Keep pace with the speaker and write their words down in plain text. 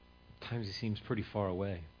times he seems pretty far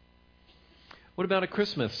away. What about at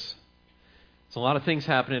Christmas? There's a lot of things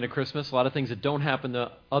happening at Christmas, a lot of things that don't happen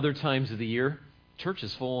the other times of the year. Church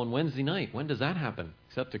is full on Wednesday night. When does that happen?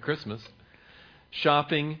 Except at Christmas.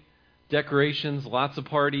 Shopping, decorations, lots of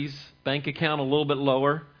parties, bank account a little bit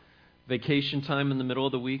lower, vacation time in the middle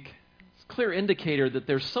of the week. It's a clear indicator that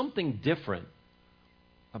there's something different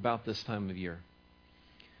about this time of year.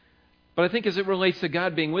 But I think as it relates to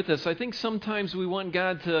God being with us, I think sometimes we want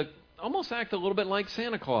God to almost act a little bit like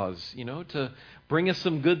Santa Claus, to bring us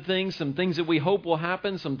some good things, some things that we hope will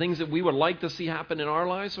happen, some things that we would like to see happen in our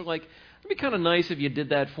lives. So like, it'd be kind of nice if you did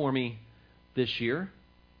that for me this year.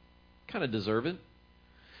 Kind of deserve it.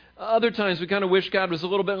 Other times we kind of wish God was a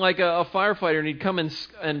little bit like a firefighter, and he'd come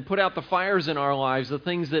and put out the fires in our lives, the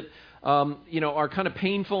things that are kind of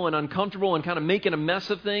painful and uncomfortable and kind of making a mess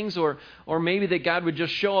of things, or maybe that God would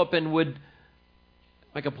just show up and would,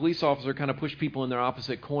 like a police officer, kind of push people in their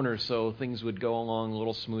opposite corners so things would go along a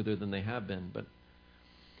little smoother than they have been. But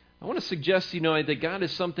I want to suggest, that God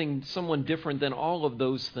is someone different than all of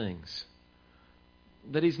those things.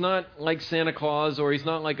 That he's not like Santa Claus, or he's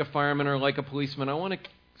not like a fireman or like a policeman. I want to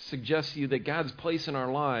suggest to you that God's place in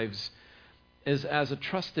our lives is as a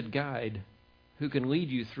trusted guide who can lead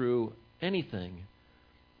you through anything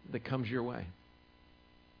that comes your way.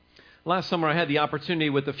 Last summer, I had the opportunity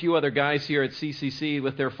with a few other guys here at CCC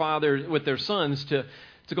with their sons to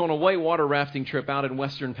go on a whitewater rafting trip out in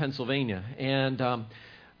western Pennsylvania. And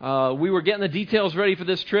we were getting the details ready for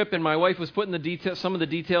this trip, and my wife was putting some of the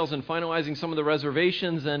details and finalizing some of the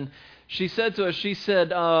reservations. And she said to us, she said,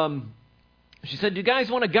 do you guys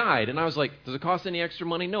want a guide? And I was like, does it cost any extra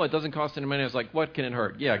money? No, it doesn't cost any money. I was like, what can it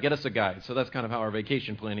hurt? Yeah, get us a guide. So that's kind of how our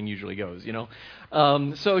vacation planning usually goes,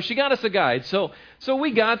 So she got us a guide. So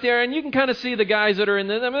we got there, and you can kind of see the guys that are in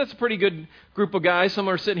there. I mean, that's a pretty good group of guys. Some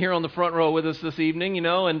are sitting here on the front row with us this evening,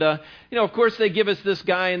 and of course they give us this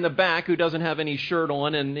guy in the back who doesn't have any shirt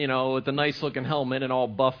on, and with a nice looking helmet and all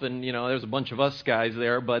buff, and there's a bunch of us guys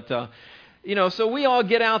there, but so we all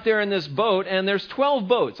get out there in this boat, and there's 12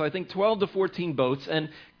 boats, I think 12 to 14 boats, and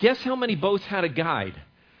guess how many boats had a guide?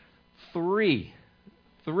 Three.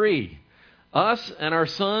 Us and our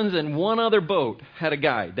sons and one other boat had a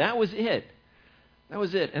guide. That was it.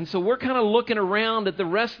 And so we're kind of looking around at the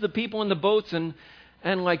rest of the people in the boats, and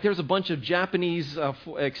like there's a bunch of Japanese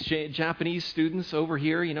students over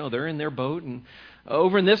here, they're in their boat, and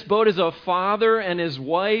over in this boat is a father and his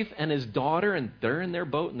wife and his daughter, and they're in their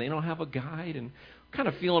boat, and they don't have a guide, and we're kind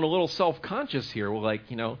of feeling a little self-conscious here. We're like,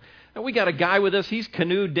 we got a guy with us. He's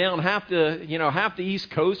canoed down half the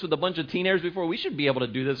East Coast with a bunch of teenagers before. We should be able to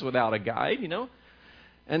do this without a guide,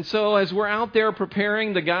 And so as we're out there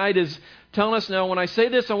preparing, the guide is telling us, now, when I say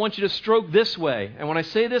this, I want you to stroke this way. And when I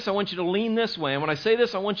say this, I want you to lean this way. And when I say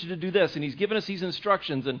this, I want you to do this. And he's giving us these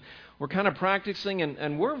instructions, and we're kind of practicing,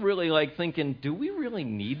 and we're really like thinking, do we really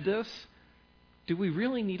need this? Do we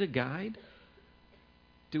really need a guide?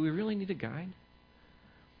 Do we really need a guide?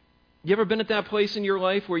 You ever been at that place in your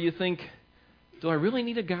life where you think, do I really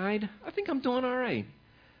need a guide? I think I'm doing all right.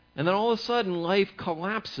 And then all of a sudden, life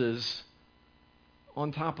collapses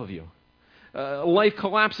on top of you. Life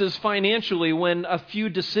collapses financially when a few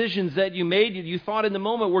decisions that you made, you thought in the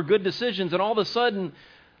moment were good decisions, and all of a sudden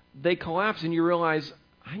they collapse and you realize,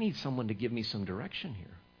 I need someone to give me some direction here.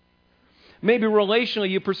 Maybe relationally,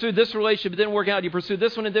 you pursued this relationship, it didn't work out. You pursued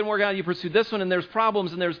this one, it didn't work out. You pursued this one, and there's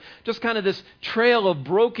problems, and there's just kind of this trail of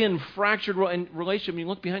broken, fractured relationship. And you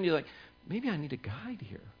look behind you like, maybe I need a guide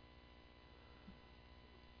here.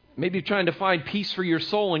 Maybe you're trying to find peace for your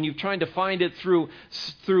soul, and you're trying to find it through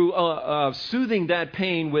soothing that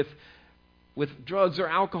pain with drugs or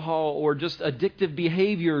alcohol or just addictive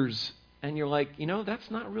behaviors. And you're like, that's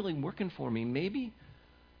not really working for me. Maybe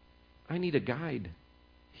I need a guide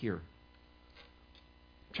here.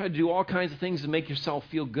 Try to do all kinds of things to make yourself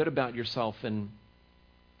feel good about yourself. And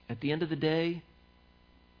at the end of the day,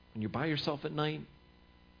 when you're by yourself at night,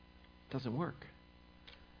 it doesn't work.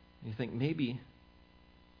 And you think, maybe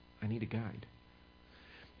I need a guide.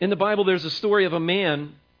 In the Bible, there's a story of a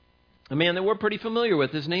man that we're pretty familiar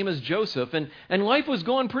with. His name is Joseph, and life was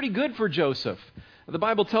going pretty good for Joseph. The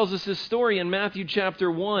Bible tells us this story in Matthew chapter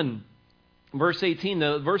 1, verse 18.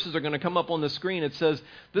 The verses are going to come up on the screen. It says,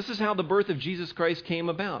 this is how the birth of Jesus Christ came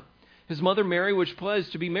about. His mother Mary was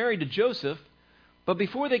pledged to be married to Joseph, but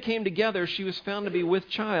before they came together, she was found to be with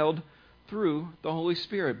child through the Holy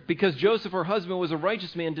Spirit. Because Joseph, her husband, was a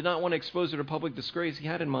righteous man, did not want to expose her to public disgrace, he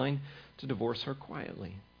had in mind to divorce her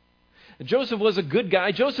quietly. Joseph was a good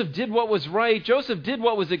guy. Joseph did what was right. Joseph did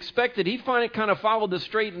what was expected. He kind of followed the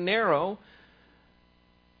straight and narrow.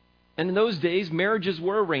 And in those days, marriages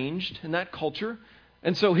were arranged in that culture.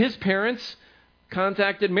 And so his parents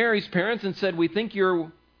contacted Mary's parents and said, we think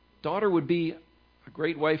your daughter would be a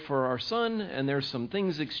great wife for our son, and there's some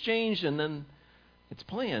things exchanged, and then it's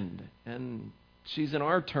planned, and she's in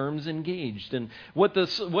our terms engaged. And what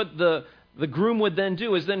the groom would then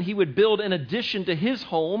do is then he would build an addition to his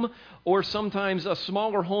home, or sometimes a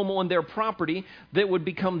smaller home on their property that would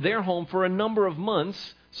become their home for a number of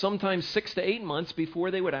months, sometimes 6 to 8 months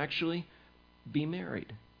before they would actually be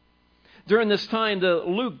married. During this time,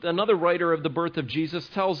 Luke, another writer of the birth of Jesus,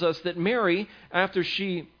 tells us that Mary,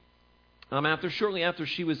 shortly after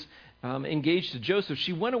she was engaged to Joseph,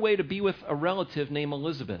 she went away to be with a relative named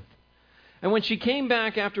Elizabeth. And when she came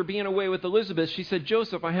back after being away with Elizabeth, she said,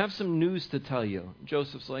 Joseph, I have some news to tell you.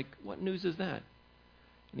 Joseph's like, what news is that?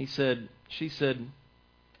 And she said,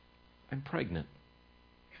 I'm pregnant.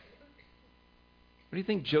 What do you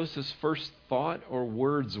think Joseph's first thought or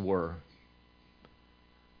words were?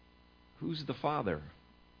 Who's the father?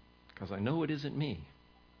 Because I know it isn't me.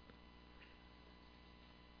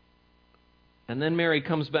 And then Mary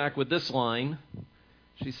comes back with this line.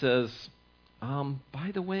 She says,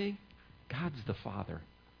 by the way, God's the father.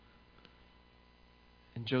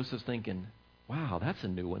 And Joseph's thinking, wow, that's a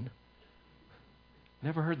new one.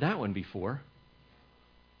 Never heard that one before.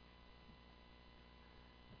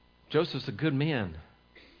 Joseph's a good man.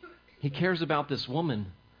 He cares about this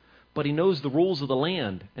woman. But he knows the rules of the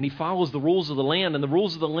land, and he follows the rules of the land. And the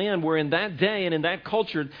rules of the land were in that day and in that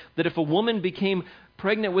culture that if a woman became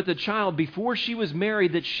pregnant with a child before she was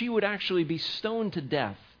married, that she would actually be stoned to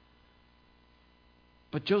death.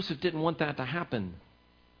 But Joseph didn't want that to happen.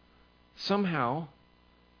 Somehow,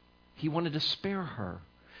 he wanted to spare her.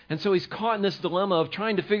 And so he's caught in this dilemma of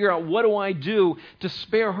trying to figure out, what do I do to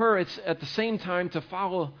spare her? It's at the same time to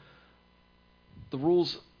follow the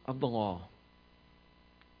rules of the law.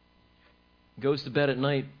 Goes to bed at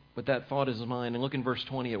night with that thought in his mind. And look in verse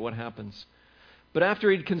 20 at what happens. But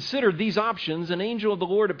after he'd considered these options, an angel of the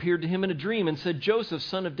Lord appeared to him in a dream and said, Joseph,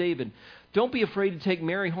 son of David, don't be afraid to take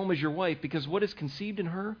Mary home as your wife, because what is conceived in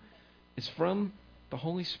her is from the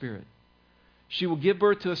Holy Spirit. She will give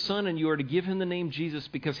birth to a son, and you are to give him the name Jesus,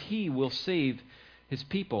 because he will save his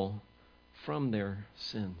people from their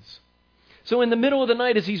sins. So in the middle of the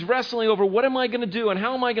night, as he's wrestling over what am I going to do and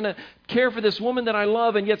how am I going to care for this woman that I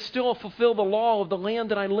love and yet still fulfill the law of the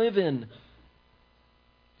land that I live in,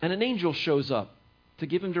 and an angel shows up to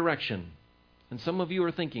give him direction. And some of you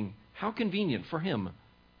are thinking, how convenient for him.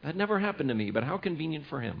 That never happened to me, but how convenient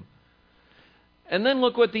for him. And then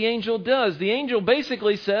look what the angel does. The angel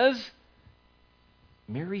basically says,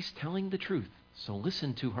 Mary's telling the truth, so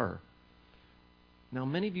listen to her. Now,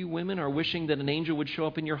 many of you women are wishing that an angel would show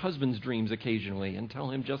up in your husband's dreams occasionally and tell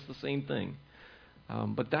him just the same thing.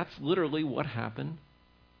 But that's literally what happened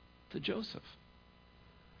to Joseph.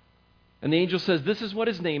 And the angel says, this is what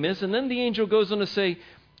his name is. And then the angel goes on to say,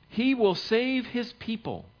 he will save his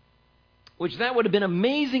people. Which that would have been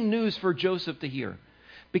amazing news for Joseph to hear.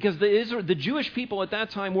 Because the Jewish people at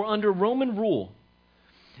that time were under Roman rule.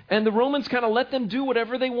 And the Romans kind of let them do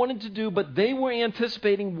whatever they wanted to do, but they were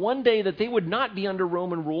anticipating one day that they would not be under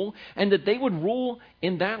Roman rule and that they would rule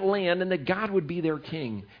in that land and that God would be their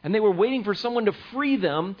king. And they were waiting for someone to free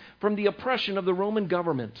them from the oppression of the Roman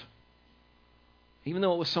government, even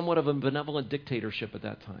though it was somewhat of a benevolent dictatorship at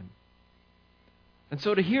that time. And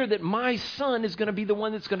so to hear that my son is going to be the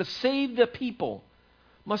one that's going to save the people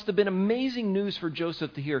must have been amazing news for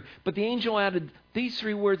Joseph to hear. But the angel added these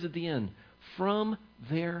 3 words at the end, from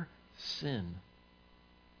their sin.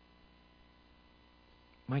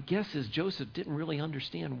 My guess is Joseph didn't really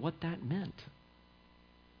understand what that meant.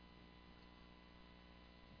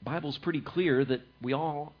 The Bible's pretty clear that we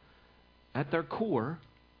all, at their core,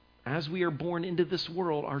 as we are born into this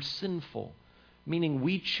world, are sinful. Meaning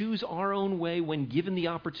we choose our own way when given the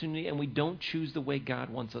opportunity, and we don't choose the way God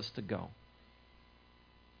wants us to go.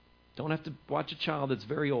 Don't have to watch a child that's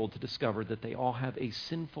very old to discover that they all have a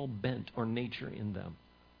sinful bent or nature in them.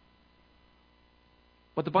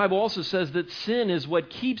 But the Bible also says that sin is what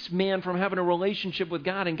keeps man from having a relationship with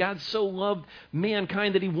God. And God so loved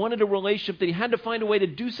mankind that he wanted a relationship, that he had to find a way to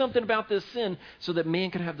do something about this sin so that man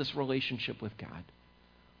could have this relationship with God.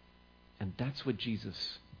 And that's what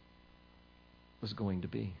Jesus was going to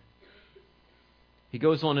be. He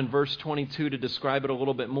goes on in verse 22 to describe it a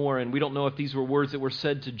little bit more, and we don't know if these were words that were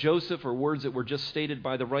said to Joseph or words that were just stated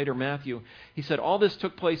by the writer Matthew. He said, all this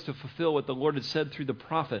took place to fulfill what the Lord had said through the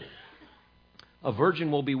prophet. A virgin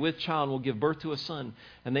will be with child and will give birth to a son,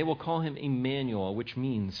 and they will call him Emmanuel, which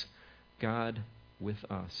means God with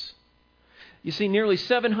us. You see, nearly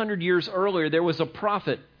 700 years earlier, there was a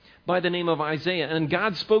prophet by the name of Isaiah. And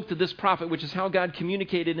God spoke to this prophet, which is how God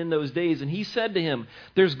communicated in those days. And he said to him,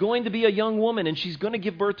 there's going to be a young woman, and she's going to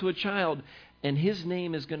give birth to a child, and his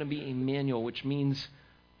name is going to be Emmanuel, which means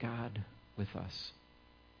God with us.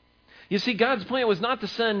 You see, God's plan was not to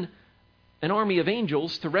send an army of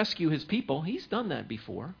angels to rescue his people. He's done that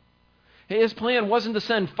before. His plan wasn't to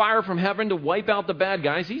send fire from heaven to wipe out the bad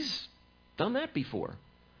guys. He's done that before.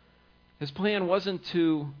 His plan wasn't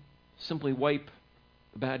to simply wipe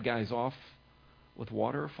the bad guys off with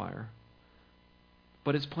water or fire.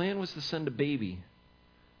 But his plan was to send a baby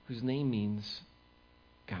whose name means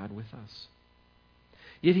God with us.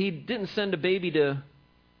 Yet he didn't send a baby to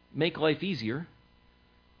make life easier.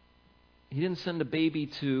 He didn't send a baby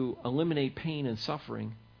to eliminate pain and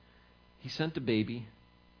suffering. He sent a baby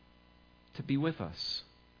to be with us,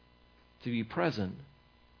 to be present,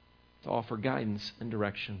 to offer guidance and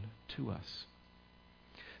direction to us.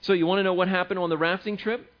 So you want to know what happened on the rafting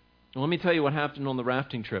trip? Well, let me tell you what happened on the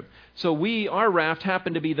rafting trip. So our raft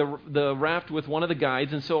happened to be the raft with one of the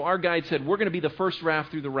guides, and so our guide said, we're going to be the first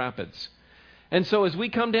raft through the rapids. And so as we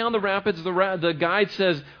come down the rapids, the guide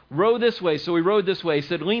says, row this way. So we rowed this way. He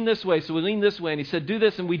said, lean this way. So we leaned this way. And he said, do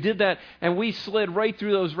this. And we did that. And we slid right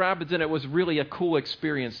through those rapids, and it was really a cool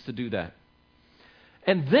experience to do that.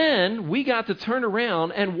 And then we got to turn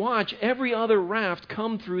around and watch every other raft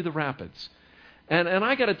come through the rapids. And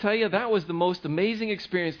I got to tell you, that was the most amazing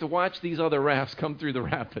experience to watch these other rafts come through the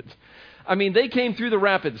rapids. I mean, they came through the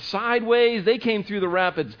rapids sideways. They came through the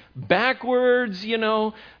rapids backwards,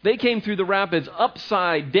 They came through the rapids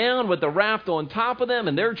upside down with the raft on top of them,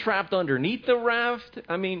 and they're trapped underneath the raft.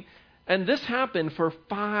 I mean, and this happened for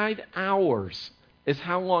 5 hours is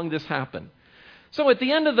how long this happened. So at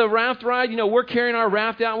the end of the raft ride, we're carrying our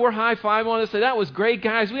raft out, and we're high-fiving on it. Say, that was great,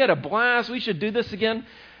 guys. We had a blast. We should do this again.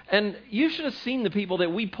 And you should have seen the people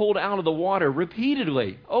that we pulled out of the water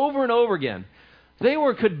repeatedly, over and over again. They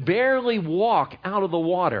could barely walk out of the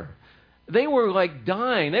water. They were like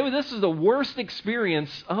dying. This is the worst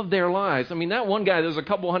experience of their lives. I mean, that one guy that was a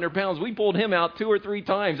couple 100 pounds, we pulled him out 2 or 3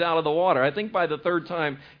 times out of the water. I think by the 3rd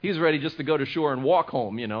time, he was ready just to go to shore and walk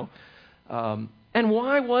home, And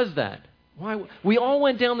why was that? Why? We all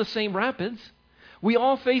went down the same rapids. We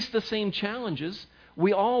all faced the same challenges.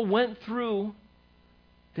 We all went through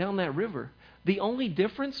down that river. The only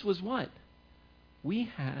difference was what?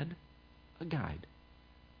 We had a guide.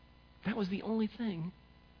 That was the only thing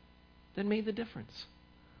that made the difference.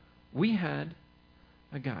 We had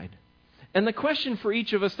a guide. And the question for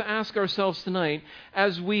each of us to ask ourselves tonight,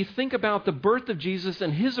 as we think about the birth of Jesus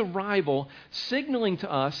and his arrival, signaling to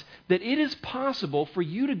us that it is possible for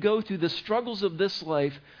you to go through the struggles of this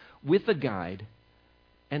life with a guide,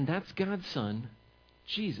 and that's God's Son,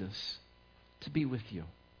 Jesus, to be with you.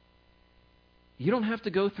 You don't have to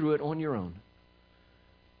go through it on your own.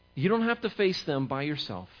 You don't have to face them by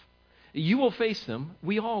yourself. You will face them.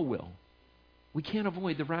 We all will. We can't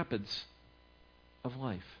avoid the rapids of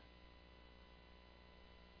life.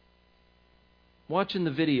 Watching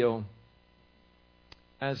the video,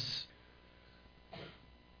 so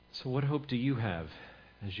what hope do you have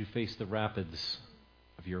as you face the rapids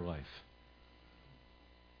of your life?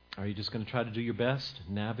 Are you just going to try to do your best,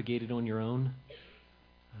 navigate it on your own?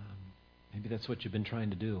 Maybe that's what you've been trying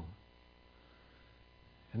to do.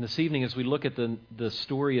 And this evening, as we look at the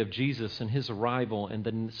story of Jesus and his arrival and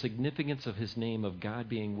the significance of his name, of God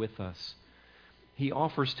being with us, he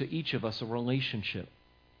offers to each of us a relationship.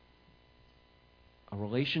 A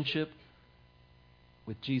relationship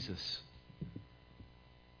with Jesus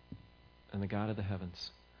and the God of the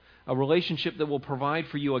heavens. A relationship that will provide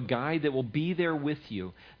for you a guide that will be there with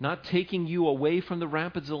you, not taking you away from the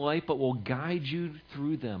rapids of life, but will guide you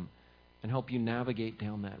through them and help you navigate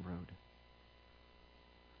down that road.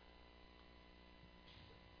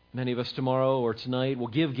 Many of us tomorrow or tonight will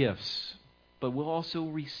give gifts, but we'll also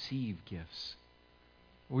receive gifts.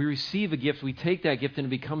 We receive a gift, we take that gift, and it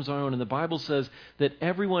becomes our own. And the Bible says that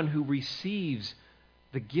everyone who receives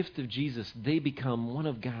the gift of Jesus, they become one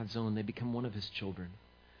of God's own. They become one of his children.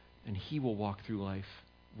 And he will walk through life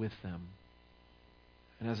with them.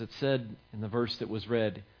 And as it said in the verse that was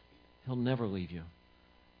read, he'll never leave you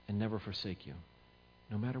and never forsake you,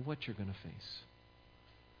 no matter what you're going to face.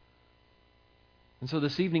 And so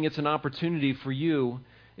this evening, it's an opportunity for you,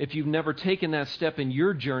 if you've never taken that step in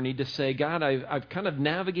your journey, to say, God, I've kind of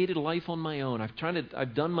navigated life on my own.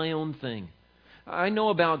 I've done my own thing. I know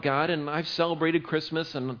about God, and I've celebrated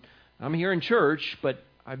Christmas, and I'm here in church, but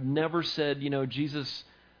I've never said, Jesus,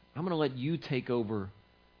 I'm going to let you take over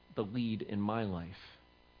the lead in my life.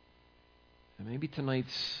 And maybe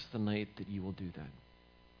tonight's the night that you will do that.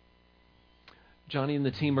 Johnny and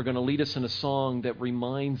the team are going to lead us in a song that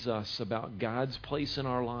reminds us about God's place in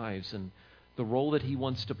our lives and the role that He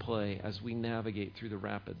wants to play as we navigate through the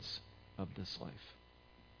rapids of this life.